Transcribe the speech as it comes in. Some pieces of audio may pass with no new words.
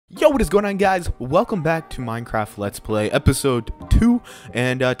Yo, what is going on, guys? Welcome back to Minecraft Let's Play episode 2,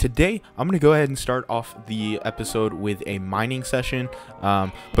 and today I'm gonna go ahead and start off the episode with a mining session.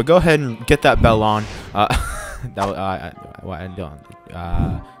 But go ahead and get that bell on.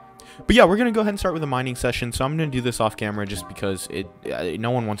 But yeah, we're gonna go ahead and start with a mining session. So I'm gonna do this off camera just because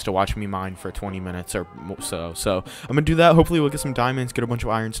no one wants to watch me mine for 20 minutes or so. So I'm gonna do that. Hopefully we'll get some diamonds, get a bunch of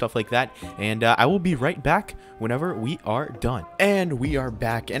iron, stuff like that, and I will be right back whenever we are done. And we are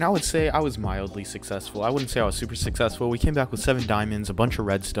back, and I would say I was mildly successful. I wouldn't say I was super successful. We came back with 7 diamonds, a bunch of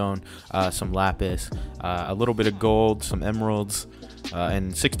redstone, some lapis, a little bit of gold, some emeralds,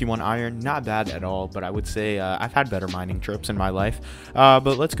 and 61 iron. Not bad at all, but I would say I've had better mining trips in my life.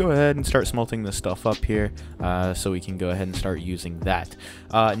 But let's go ahead and start smelting this stuff up here, so we can go ahead and start using that.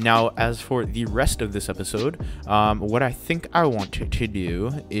 Now, as for the rest of this episode, what I think I want to do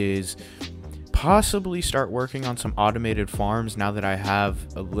is possibly start working on some automated farms now that I have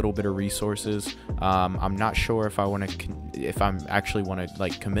a little bit of resources. I'm not sure if I'm actually want to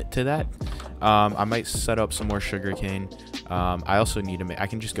like commit to that. I might set up some more sugarcane. I also need to I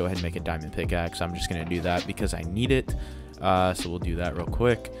can just go ahead and make a diamond pickaxe. I'm just gonna do that because I need it. So we'll do that real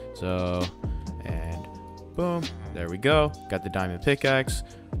quick. So, and boom, there we go. Got the diamond pickaxe.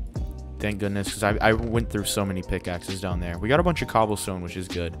 Thank goodness, because I went through so many pickaxes down there. We got a bunch of cobblestone, which is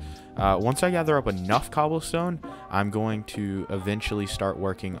good. Once I gather up enough cobblestone, I'm going to eventually start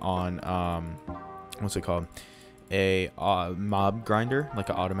working on, what's it called? A mob grinder, like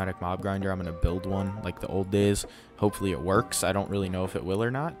an automatic mob grinder. I'm going to build one like the old days. Hopefully it works. I don't really know if it will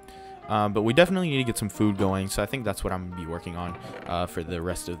or not. But we definitely need to get some food going, so I think that's what I'm going to be working on for the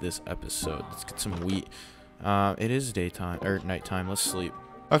rest of this episode. Let's get some wheat. It is daytime, or nighttime. Let's sleep.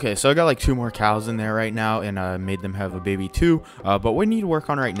 Okay, so I got like 2 more cows in there right now, and I made them have a baby too. But what we need to work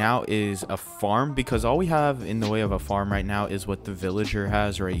on right now is a farm, because all we have in the way of a farm right now is what the villager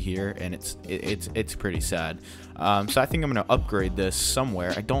has right here, and it's pretty sad. So I think I'm gonna upgrade this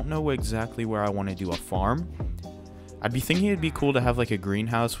somewhere. I don't know exactly where I want to do a farm. I'd be thinking it'd be cool to have like a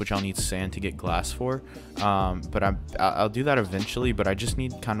greenhouse, which I'll need sand to get glass for. But I'll do that eventually. But I just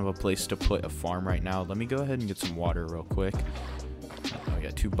need kind of a place to put a farm right now. Let me go ahead and get some water real quick. I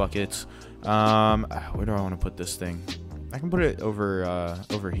got 2 buckets. Where do I want to put this thing? I can put it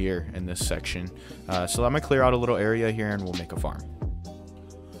over here in this section. So let me clear out a little area here and we'll make a farm.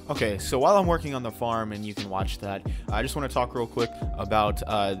 Okay, so while I'm working on the farm, and you can watch that, I just want to talk real quick about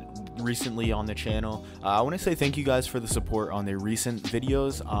recently on the channel. I want to say thank you guys for the support on the recent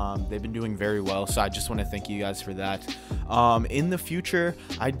videos. They've been doing very well, so I just want to thank you guys for that. In the future,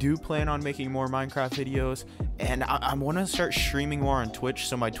 I do plan on making more Minecraft videos, and I want to start streaming more on Twitch,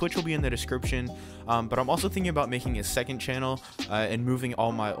 so my Twitch will be in the description. But I'm also thinking about making a second channel and moving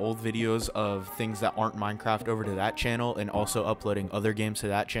all my old videos of things that aren't Minecraft over to that channel, and also uploading other games to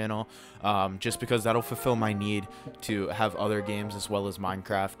that channel, just because that'll fulfill my need to have other games as well as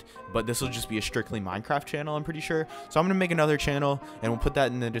Minecraft. But this will just be a strictly Minecraft channel, I'm pretty sure. So I'm gonna make another channel, and we'll put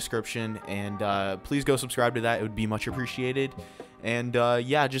that in the description, and please go subscribe to that. It would be much appreciated. And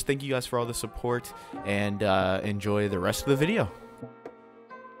yeah, just thank you guys for all the support, and enjoy the rest of the video.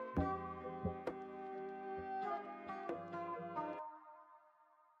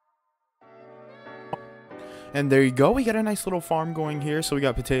 And there you go, we got a nice little farm going here. So we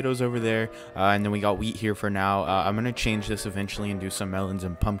got potatoes over there, and then we got wheat here for now. I'm going to change this eventually and do some melons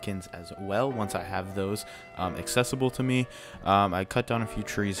and pumpkins as well once I have those accessible to me. I cut down a few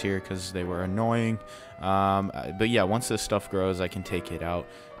trees here because they were annoying. But yeah, once this stuff grows, I can take it out.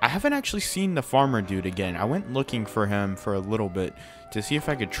 I haven't actually seen the farmer dude again. I went looking for him for a little bit to see if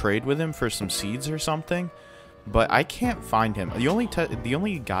I could trade with him for some seeds or something, but I can't find him. The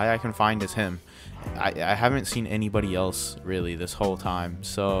only guy I can find is him. I haven't seen anybody else really this whole time,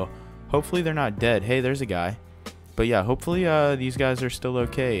 so hopefully they're not dead. Hey, there's a guy. But yeah, hopefully these guys are still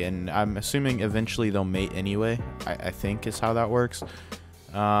okay, and I'm assuming eventually they'll mate anyway. I think is how that works.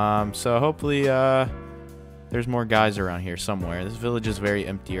 So hopefully there's more guys around here somewhere. This village is very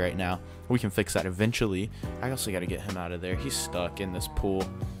empty right now. We can fix that eventually. I also got to get him out of there. He's stuck in this pool.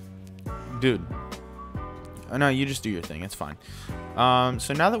 Dude. Oh, no, you just do your thing. It's fine.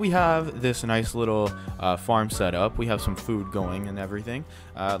 So now that we have this nice little farm set up, we have some food going and everything.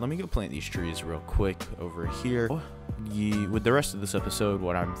 Let me go plant these trees real quick over here. With the rest of this episode,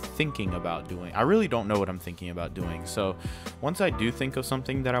 what I'm thinking about doing, I really don't know what I'm thinking about doing. So once I do think of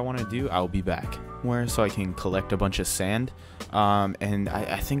something that I want to do, I'll be back. So I can collect a bunch of sand. And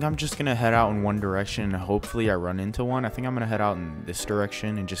I think I'm just going to head out in one direction. Hopefully I run into one. I think I'm going to head out in this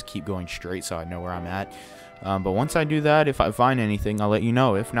direction and just keep going straight so I know where I'm at. But once I do that, if I find anything, anything, I'll let you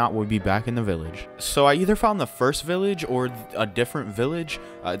know. If not, we'll be back in the village. So I either found the first village or a different village.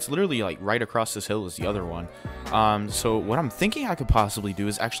 It's literally like right across this hill is the other one. So what I'm thinking I could possibly do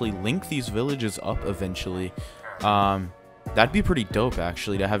is actually link these villages up eventually. That'd be pretty dope,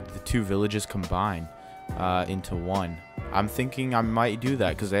 actually, to have the two villages combine into one. I'm thinking I might do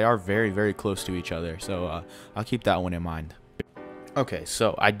that because they are very, very close to each other. So I'll keep that one in mind. Okay,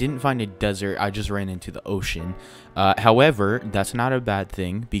 so I didn't find a desert. I just ran into the ocean. However, that's not a bad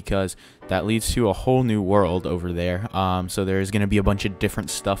thing because that leads to a whole new world over there. So there's going to be a bunch of different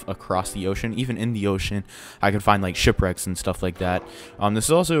stuff across the ocean. Even in the ocean, I could find like shipwrecks and stuff like that. This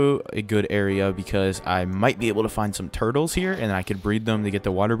is also a good area because I might be able to find some turtles here and I could breed them to get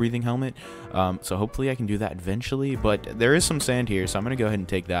the water breathing helmet. So hopefully I can do that eventually. But there is some sand here, so I'm going to go ahead and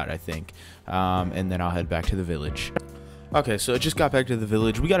take that, I think. And then I'll head back to the village. Okay, so I just got back to the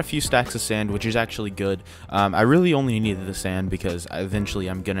village. We got a few stacks of sand, which is actually good. I really only needed the sand because eventually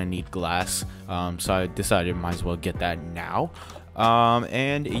I'm gonna need glass. So I decided I might as well get that now.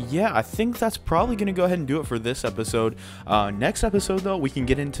 And yeah, I think that's probably gonna go ahead and do it for this episode. Next episode though, we can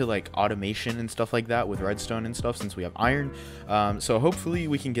get into like automation and stuff like that with redstone and stuff since we have iron. So hopefully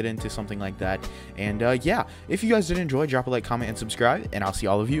we can get into something like that. And yeah, if you guys did enjoy, drop a like, comment, and subscribe, and I'll see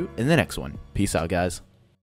all of you in the next one. Peace out, guys.